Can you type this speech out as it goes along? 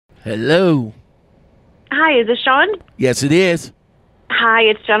Hello. Hi, is this Sean? Yes, it is. Hi,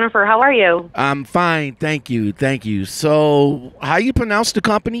 it's Jennifer. How are you? I'm fine, thank you, thank you. So, how you pronounce the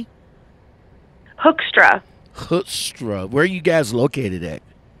company? Hoekstra. Hoekstra. Where are you guys located at?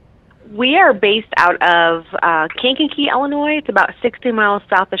 We are based out of Kankakee, Illinois. It's about 60 miles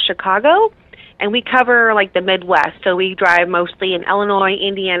south of Chicago, and we cover like the Midwest. So we drive mostly in Illinois,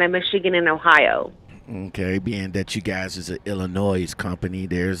 Indiana, Michigan, and Ohio. Okay, being that you guys is an Illinois company,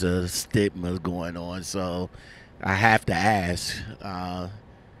 there's a stigma going on. So, I have to ask: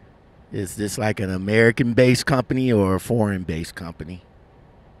 is this like an American-based company or a foreign-based company?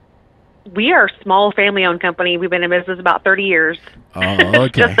 We are a small family-owned company. We've been in business about 30 years. Oh,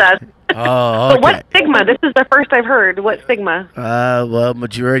 okay. Just us. Oh, okay. But what stigma? This is the first I've heard. What stigma? Well,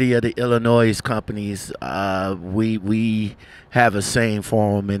 majority of the Illinois companies, we have a same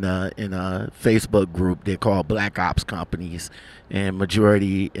forum in a Facebook group. They're called Black Ops companies, and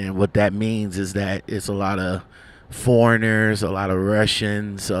what that means is that it's a lot of foreigners, a lot of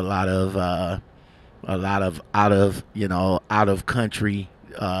Russians, a lot of out of country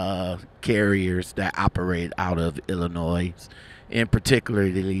carriers that operate out of Illinois, in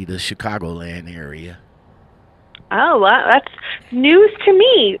particularly the Chicagoland area. Oh, well, that's news to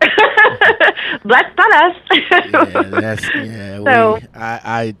me. That's not us. So,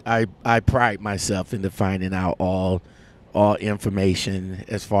 I pride myself into finding out all information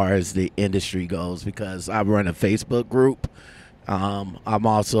as far as the industry goes because I run a Facebook group. I'm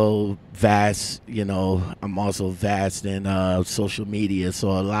also vast in social media. So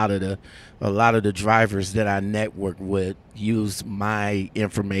a lot of the drivers that I network with use my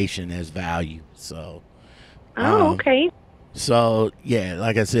information as value. So, okay. So yeah,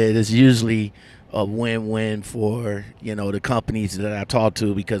 like I said, it's usually a win-win for the companies that I talk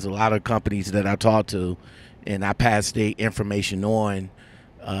to because a lot of companies that I talk to, and I pass the information on.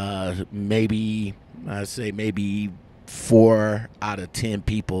 Maybe 4 out of 10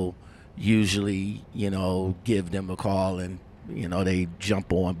 people usually, give them a call and, they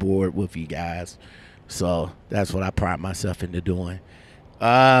jump on board with you guys. So that's what I pride myself into doing.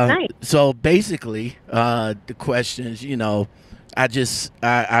 Nice. So basically, the questions, I just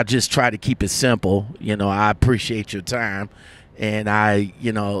try to keep it simple. I appreciate your time. And I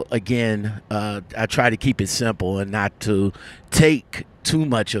try to keep it simple and not to take too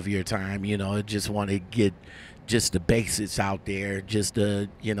much of your time. I just want to get just the basics out there, just to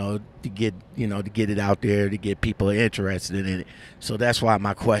get it out there to get people interested in it. So that's why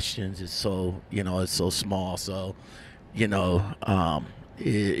my questions is so it's so small. So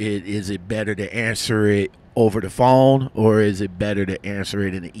is it better to answer it over the phone or is it better to answer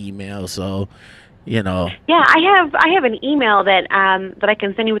it in an email? So Yeah, I have an email that I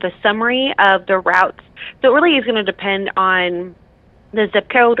can send you with a summary of the routes. So it really is going to depend on the zip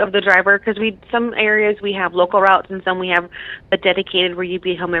code of the driver because some areas we have local routes and some we have a dedicated where you'd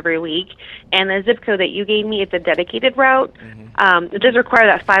be home every week. And the zip code that you gave me, it's a dedicated route. Mm-hmm. It does require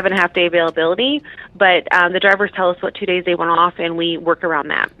that 5.5 day availability, but the drivers tell us what 2 days they want off, and we work around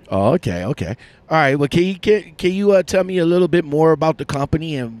that. Oh, okay. All right. Well, can you tell me a little bit more about the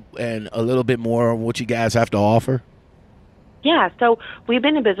company and a little bit more on what you guys have to offer? Yeah, so we've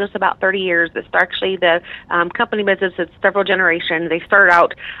been in business about 30 years. It's actually the company business. It's several generations. They started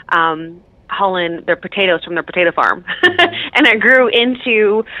out hauling their potatoes from their potato farm, and it grew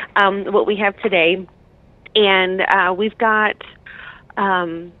into what we have today. And we've got,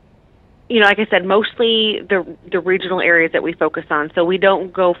 like I said, mostly the regional areas that we focus on. So we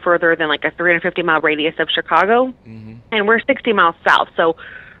don't go further than like a 350-mile radius of Chicago, and we're 60 miles south. So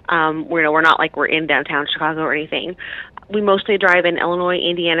we're not like we're in downtown Chicago or anything. We mostly drive in Illinois,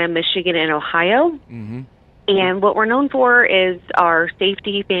 Indiana, Michigan, and Ohio. Mm-hmm. And what we're known for is our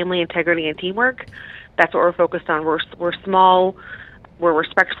safety, family, integrity, and teamwork. That's what we're focused on. We're small, we're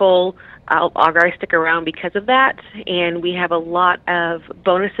respectful. Our guys stick around because of that. And we have a lot of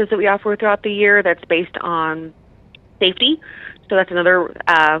bonuses that we offer throughout the year that's based on safety. So that's another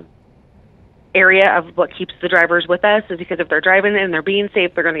area of what keeps the drivers with us is because if they're driving and they're being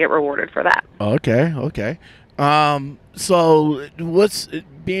safe, they're going to get rewarded for that. Okay. So what's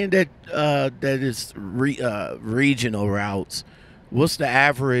being that is regional routes? What's the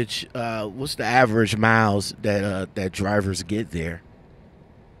average miles that drivers get there?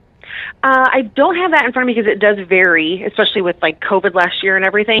 I don't have that in front of me because it does vary, especially with like COVID last year and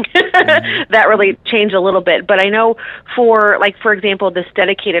everything. Mm-hmm. That really changed a little bit. But I know for example, this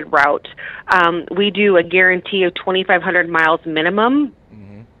dedicated route, we do a guarantee of 2,500 miles minimum.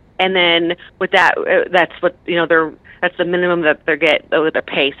 Mm-hmm. And then with that, that's what, that's the minimum that they get with their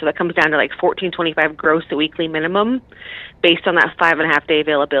pay. So that comes down to like $14.25 gross a weekly minimum. based on that 5.5-day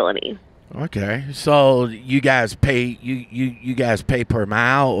availability. Okay, so you guys pay you guys pay per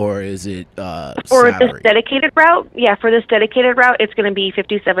mile, or is it For salary? this dedicated route, for this dedicated route, it's going to be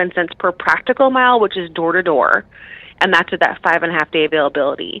 57 cents per practical mile, which is door to door, and that's at that 5.5-day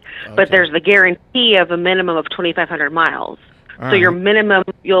availability. Okay. But there's the guarantee of a minimum of 2,500 miles. All So your right. minimum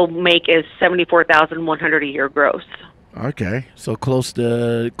you'll make is 74,100 a year gross. Okay, so close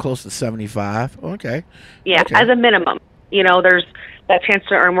to 75. Okay. Yeah, Okay. as a minimum. There's that chance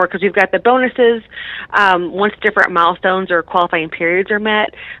to earn more because we've got the bonuses once different milestones or qualifying periods are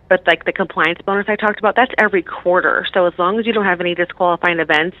met. But like the compliance bonus I talked about, that's every quarter. So as long as you don't have any disqualifying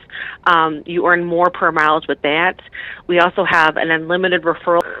events, you earn more per miles with that. We also have an unlimited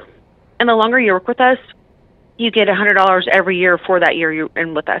referral. And the longer you work with us, you get $100 every year for that year you're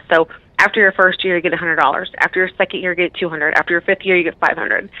in with us. So after your first year, you get $100. After your second year, you get $200. After your fifth year, you get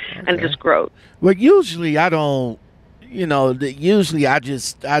 $500, and it just grows. Well, usually I don't. Usually I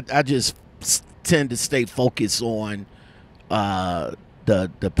just tend to stay focused on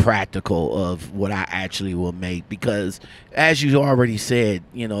the practical of what I actually will make, because as you already said,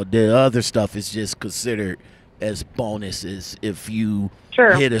 the other stuff is just considered as bonuses if you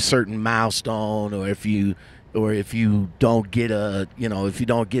hit a certain milestone, or if you don't get a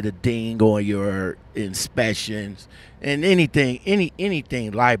ding on your inspections, and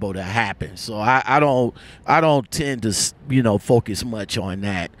anything liable to happen. So I don't tend to focus much on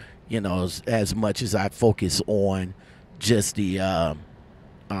that, as much as I focus on just the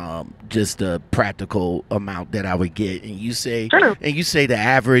practical amount that I would get. And you say the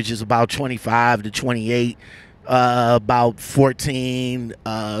average is about 25 to 28. About 14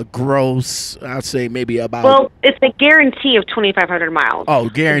 gross. I'd say maybe about. Well, it's a guarantee of 2,500 miles. Oh,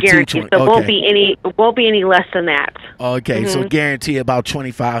 guarantee. So won't be any less than that. Okay, so guarantee about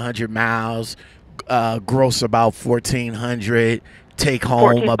 2,500 miles. Gross about 1,400. Take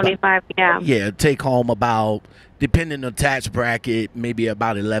home about. Yeah, take home about, depending on tax bracket, maybe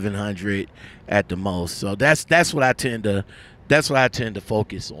about 1,100 at the most. So that's what I tend to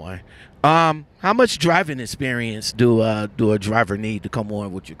focus on. How much driving experience do a driver need to come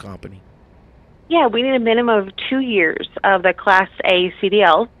on with your company? Yeah, we need a minimum of 2 years of the Class A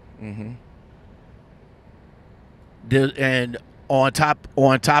CDL. Mm-hmm. And on top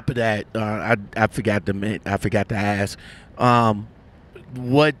of that, I forgot to ask,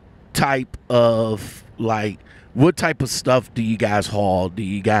 what type of stuff do you guys haul? Do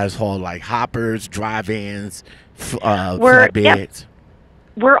you guys haul like hoppers, drive-ins, flatbeds? Yep.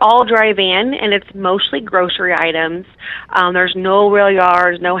 We're all drive-in, and it's mostly grocery items. There's no rail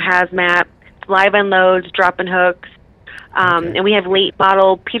yards, no hazmat, live unloads, drop-and hooks, and we have late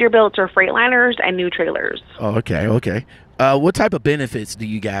model Peterbilts or Freightliners and new trailers. Oh, okay. What type of benefits do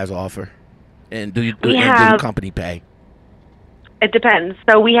you guys offer, and do the company pay? It depends.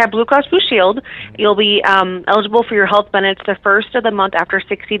 So we have Blue Cross Blue Shield. You'll be eligible for your health benefits the first of the month after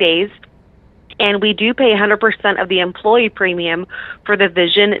 60 days. And we do pay 100% of the employee premium for the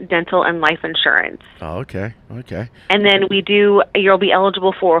vision, dental, and life insurance. Oh, okay. And then you'll be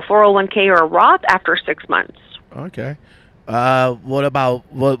eligible for a 401k or a Roth after 6 months. Okay. What about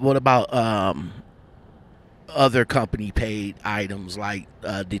other company paid items like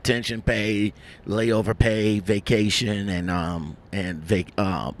detention pay, layover pay, vacation, and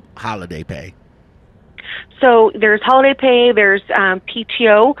holiday pay? So there's holiday pay, there's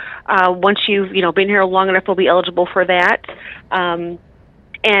PTO. Once you've been here long enough, we'll be eligible for that. And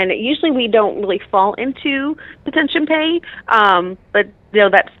usually we don't really fall into detention pay, but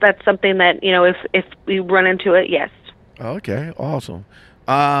that's something that if we run into it, yes. Okay, awesome.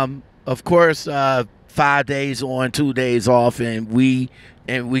 Of course, 5 days on, 2 days off, and we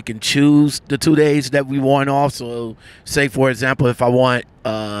can choose the 2 days that we want off. So, say for example, if I want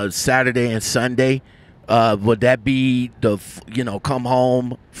Saturday and Sunday. Would that be come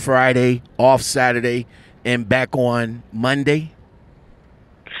home Friday, off Saturday, and back on Monday?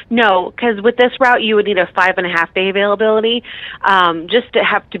 No, because with this route, you would need a 5.5-day availability just to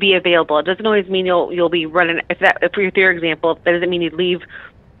have to be available. It doesn't always mean you'll be running. If for your example, that doesn't mean you'd leave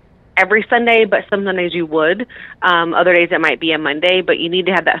every Sunday, but some Sundays you would. Other days it might be a Monday, but you need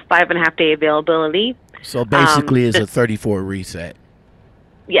to have that 5.5-day availability. So basically, it's a 34 reset.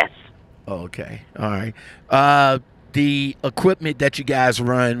 Yes. Okay. All right. The equipment that you guys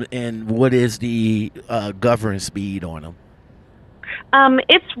run, and what is the govern speed on them?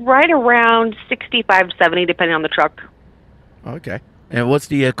 It's right around 65 to 70, depending on the truck. Okay. And what's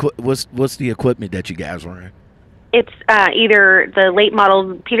the equipment that you guys run? It's either the late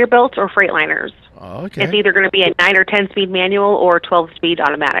model Peterbilt or Freightliners. Oh, okay. It's either going to be a 9 or 10-speed manual or 12-speed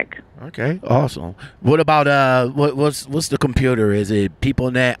automatic. Okay, awesome. What about what's the computer? Is it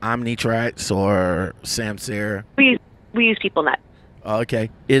PeopleNet, OmniTrax, or Samsara? We use PeopleNet. Okay.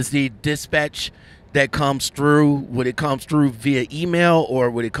 Is the dispatch that comes through, would it come through via email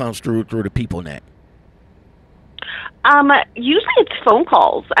or would it come through the PeopleNet? Usually it's phone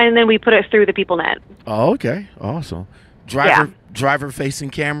calls, and then we put it through the PeopleNet. Oh, okay. Awesome. Driver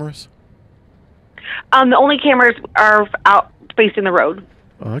facing cameras? The only cameras are out facing the road.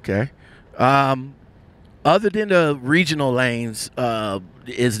 Okay. Other than the regional lanes,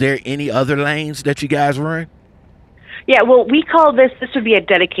 is there any other lanes that you guys run? Yeah, well, we call this would be a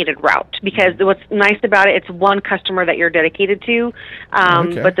dedicated route, because what's nice about it, it's one customer that you're dedicated to,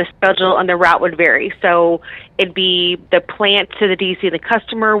 but the schedule and the route would vary. So it'd be the plant to the DC, the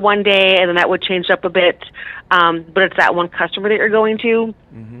customer one day, and then that would change up a bit, but it's that one customer that you're going to.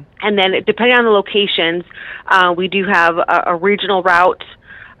 Mm-hmm. And then depending on the locations, we do have a regional route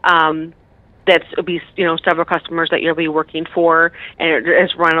that's be several customers that you'll be working for, and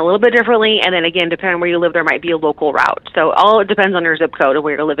it's run a little bit differently. And then again, depending on where you live, there might be a local route. So all it depends on your zip code of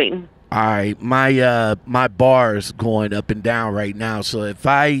where you're living. All right, my bar's going up and down right now, so if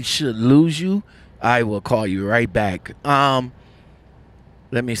I should lose you, I will call you right back. Let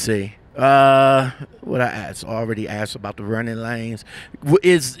me see. What I already asked about the running lanes.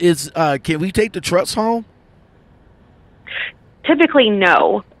 Can we take the trucks home? Typically,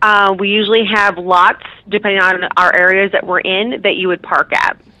 no. We usually have lots, depending on our areas that we're in, that you would park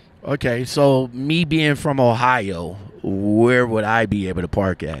at. Okay, so me being from Ohio, where would I be able to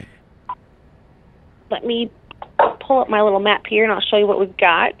park at? Let me pull up my little map here, and I'll show you what we've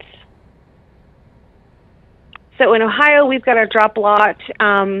got. So in Ohio, we've got a drop lot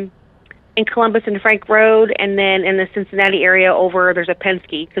in Columbus and Frank Road, and then in the Cincinnati area there's a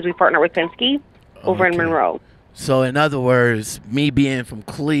Penske, because we partner with Penske over in Monroe. So in other words, me being from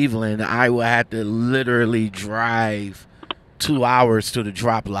Cleveland, I would have to literally drive 2 hours to the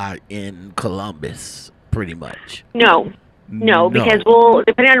drop lot in Columbus, pretty much. No, because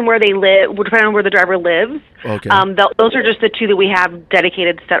depending on where they live, depending on where the driver lives, okay. Those are just the two that we have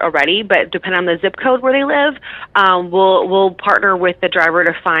dedicated set already. But depending on the zip code where they live, we'll partner with the driver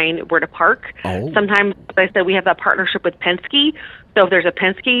to find where to park. Oh. Sometimes, as I said, we have that partnership with Penske. So if there's a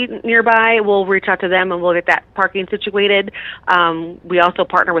Penske nearby, we'll reach out to them and we'll get that parking situated. We also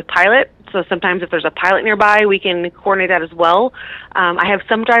partner with Pilot. So sometimes if there's a Pilot nearby, we can coordinate that as well. I have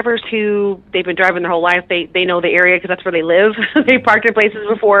some drivers who they've been driving their whole life. They know the area because that's where they live. They parked in places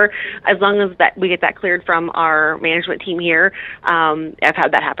before. As long as that we get that cleared from our management team here, I've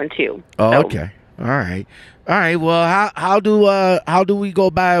had that happen too. Oh, so. Okay. All right. Well, how do we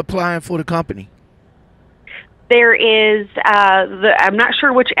go by applying for the company? There is, I'm not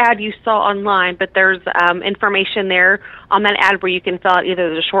sure which ad you saw online, but there's information there on that ad where you can fill out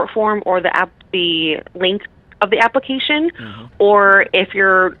either the short form or the link of the application. Mm-hmm. Or if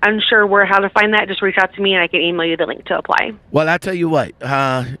you're unsure how to find that, just reach out to me and I can email you the link to apply. Well, I'll tell you what,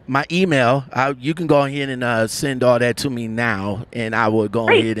 my email, you can go ahead and send all that to me now, and I will go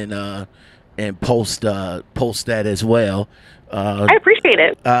ahead and post that as well. I appreciate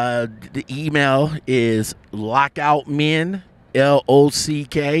it. The email is Lockoutmen, LOCKOUTMEN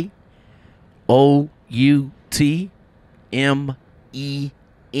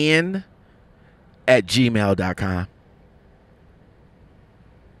 @gmail.com.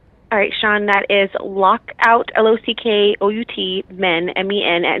 All right, Sean, that is lockout, LOCKOUT, men,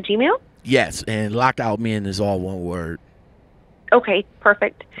 MEN @gmail? Yes, and Lockoutmen is all one word. Okay,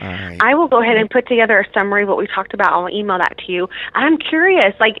 perfect. All right. I will go ahead and put together a summary of what we talked about. I'll email that to you. I'm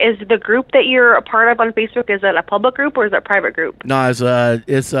curious, is the group that you're a part of on Facebook, is it a public group or is it a private group? No, it's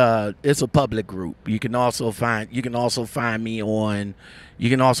a public group. You can also find me on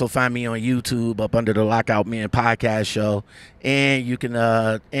YouTube up under the Lockoutmen Podcast Show, and you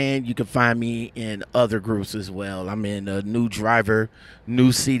can find me in other groups as well. I'm in a new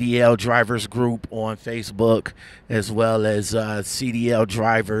CDL drivers group on Facebook, as well as CDL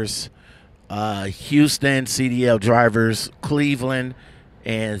drivers Houston, CDL drivers Cleveland,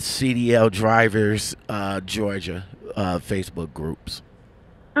 and CDL drivers Georgia Facebook groups.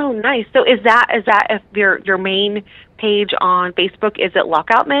 Oh, nice. So is that if your main page on Facebook, is it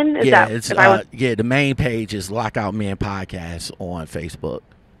Lockoutmen? The main page is Lockoutmen Podcast on Facebook.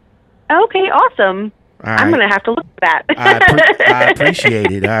 Okay, awesome. All right. I'm going to have to look at that. I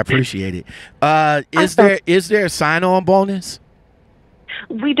appreciate it. Awesome. Is there a sign-on bonus?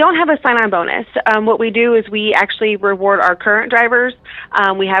 We don't have a sign-on bonus. What we do is we actually reward our current drivers.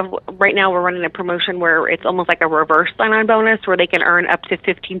 We have right now we're running a promotion where it's almost like a reverse sign-on bonus where they can earn up to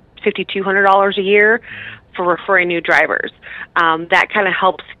 $5,200 a year for referring new drivers. That kind of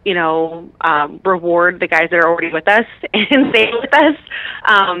helps, reward the guys that are already with us and stay with us.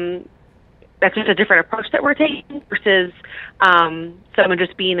 That's just a different approach that we're taking versus someone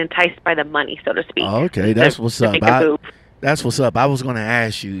just being enticed by the money, so to speak. Oh, okay, that's what's up. That's what's up. I was going to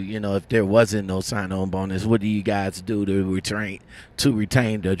ask you, if there wasn't no sign-on bonus, what do you guys do to retain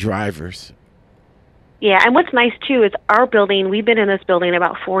the drivers? Yeah, and what's nice too is our building. We've been in this building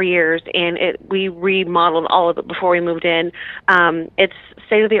about 4 years, and we remodeled all of it before we moved in. It's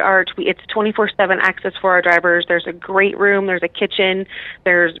state of the art. It's 24/7 access for our drivers. There's a great room. There's a kitchen.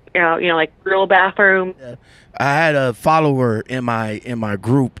 There's like real bathroom. Yeah. I had a follower in my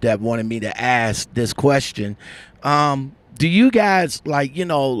group that wanted me to ask this question. Do you guys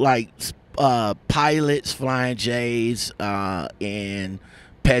pilots, flying J's, and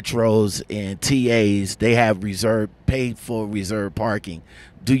Petros and TAs, they have paid for reserve parking.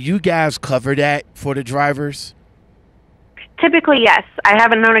 Do you guys cover that for the drivers? Typically, yes. I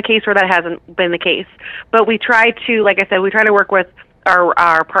haven't known a case where that hasn't been the case. But we try to, like I said, we try to work with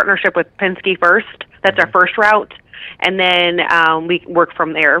our partnership with Penske first. That's our first route. And then we work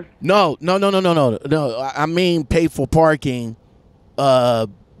from there. No. I mean pay for parking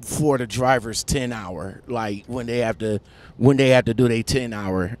for the driver's 10-hour, like when they have to do their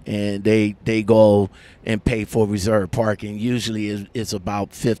 10-hour and they go and pay for reserve parking. Usually it's about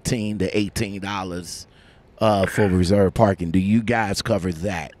 $15 to $18 for reserve parking. Do you guys cover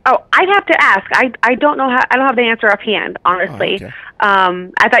that? Oh, I'd have to ask. I don't know I don't have the answer offhand, honestly. Oh,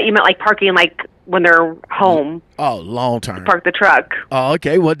 okay. I thought you meant like parking like when they're home. Oh, long term. Park the truck. Oh,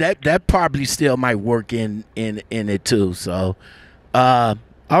 okay. Well, that probably still might work in it too. So,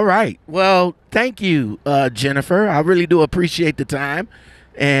 all right. Well, thank you, Jennifer. I really do appreciate the time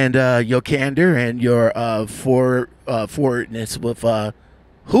and your candor and your forwardness with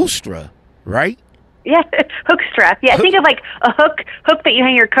Hoekstra, right? Yeah, Hoekstra. Yeah, think of like a hook that you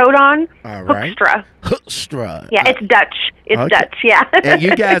hang your coat on. All right. Hoekstra. Yeah, it's Dutch. It's okay. Dutch. Yeah. And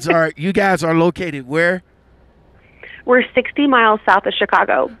you guys are located where? We're 60 miles south of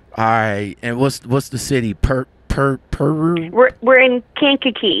Chicago. All right. And what's the city? Peru? We're in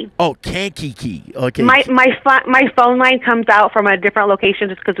Kankakee. Oh, Kankakee. Okay. My phone line comes out from a different location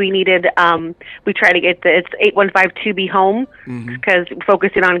just because we needed. We try to get it's 815 2B home because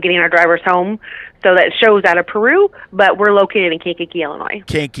focusing on getting our drivers home. So that shows out of Peru, but we're located in Kankakee, Illinois.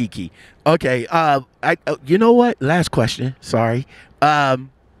 Kankakee. Okay. You know what? Last question. Sorry. And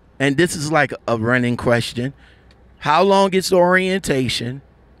this is like a running question. How long is the orientation?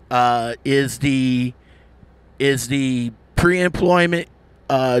 Is the pre-employment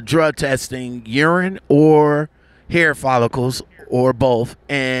drug testing urine or hair follicles or both?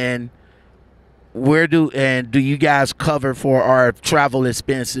 And do you guys cover for our travel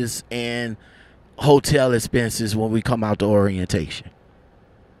expenses and hotel expenses when we come out to orientation?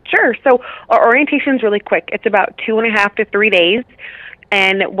 Sure. So our orientation is really quick. It's about 2.5 to 3 days.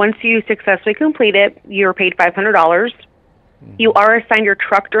 And once you successfully complete it, you're paid $500. You are assigned your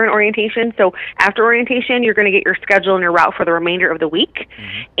truck during orientation. So after orientation, you're going to get your schedule and your route for the remainder of the week.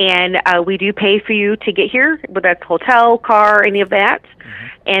 And we do pay for you to get here, whether that's hotel, car, any of that.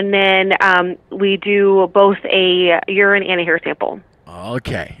 And then we do both a urine and a hair sample.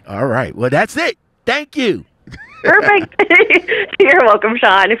 Okay. All right. Well, that's it. Thank you. Perfect. You're welcome,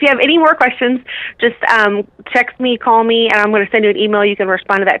 Sean. If you have any more questions, just text me, call me, and I'm going to send you an email. You can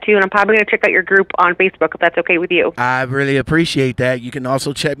respond to that, too. And I'm probably going to check out your group on Facebook, if that's okay with you. I really appreciate that. You can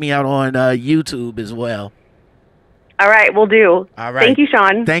also check me out on YouTube as well. All right. Will do. All right. Thank you,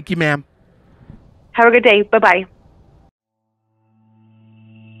 Sean. Thank you, ma'am. Have a good day. Bye-bye.